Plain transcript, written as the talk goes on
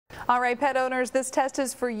All right, pet owners, this test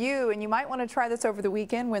is for you, and you might want to try this over the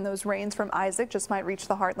weekend when those rains from Isaac just might reach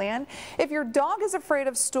the heartland. If your dog is afraid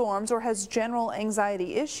of storms or has general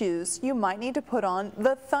anxiety issues, you might need to put on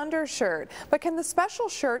the Thundershirt. But can the special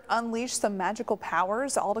shirt unleash some magical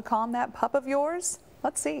powers, all to calm that pup of yours?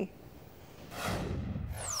 Let's see.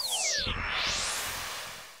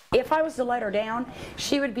 If I was to let her down,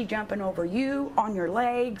 she would be jumping over you, on your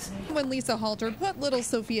legs. When Lisa Halter put little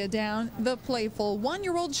Sophia down, the playful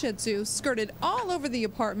one-year-old Shih Tzu skirted all over the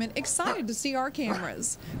apartment, excited to see our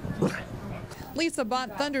cameras. Lisa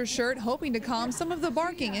bought Thundershirt hoping to calm some of the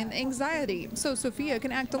barking and anxiety so Sophia can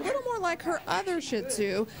act a little more like her other Shih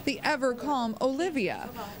Tzu, the ever-calm Olivia.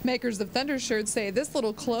 Makers of Thundershirt say this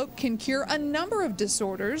little cloak can cure a number of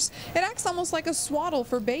disorders. It acts almost like a swaddle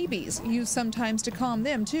for babies, used sometimes to calm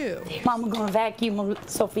them too. Mama gonna vacuum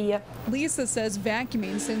Sophia. Lisa says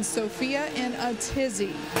vacuuming sends Sophia in a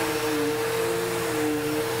tizzy.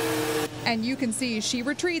 And you can see she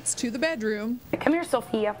retreats to the bedroom. Come here,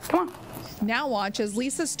 Sophia. Come on. Now watch as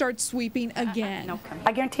Lisa starts sweeping again.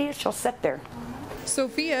 I guarantee you she'll sit there.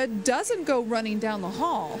 Sophia doesn't go running down the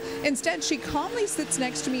hall. Instead, she calmly sits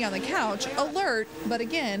next to me on the couch, alert, but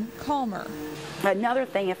again, calmer. Another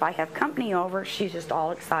thing, if I have company over, she's just all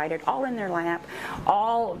excited, all in their lap,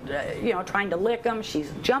 all, trying to lick them.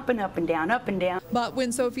 She's jumping up and down, up and down. But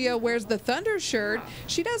when Sophia wears the Thundershirt,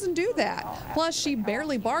 she doesn't do that. Plus, she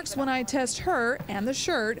barely barks when I test her and the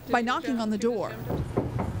shirt by knocking on the door.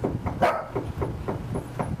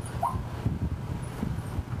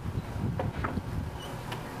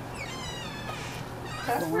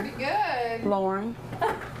 That's pretty good. Lauren.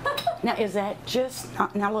 Now, is that just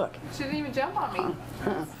not, now look. She didn't even jump on me.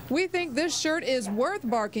 We think this shirt is worth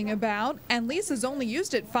barking about, and Lisa's only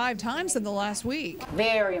used it 5 times in the last week.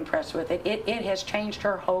 Very impressed with it. It has changed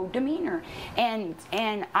her whole demeanor. And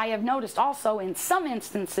I have noticed also in some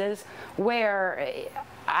instances where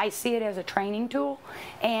I see it as a training tool,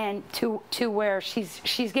 and to where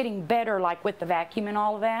she's getting better, like with the vacuum and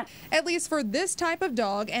all of that. At least for this type of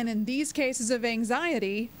dog, and in these cases of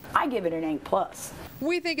anxiety, I give it an A+.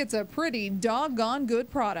 We think it's a pretty doggone good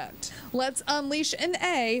product. Let's unleash an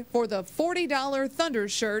A for the $40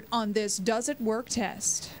 Thundershirt on this Does It Work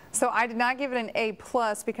test. So I did not give it an A+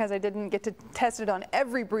 because I didn't get to test it on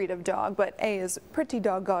every breed of dog, but A is pretty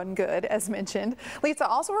doggone good, as mentioned. Lisa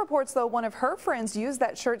also reports, though, one of her friends used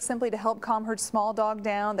that shirt simply to help calm her small dog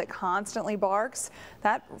down that constantly barks.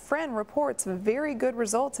 That friend reports very good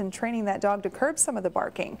results in training that dog to curb some of the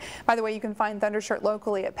barking. By the way, you can find Thundershirt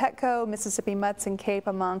locally at Petco, Mississippi Mutts and Cape,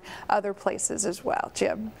 among other places as well.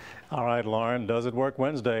 Jim. All right, Lauren, Does It Work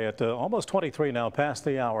Wednesday at almost 23 now, past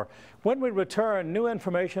the hour. When we return, new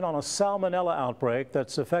information on a salmonella outbreak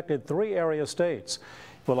that's affected 3 area states.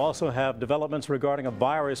 We'll also have developments regarding a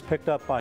virus picked up by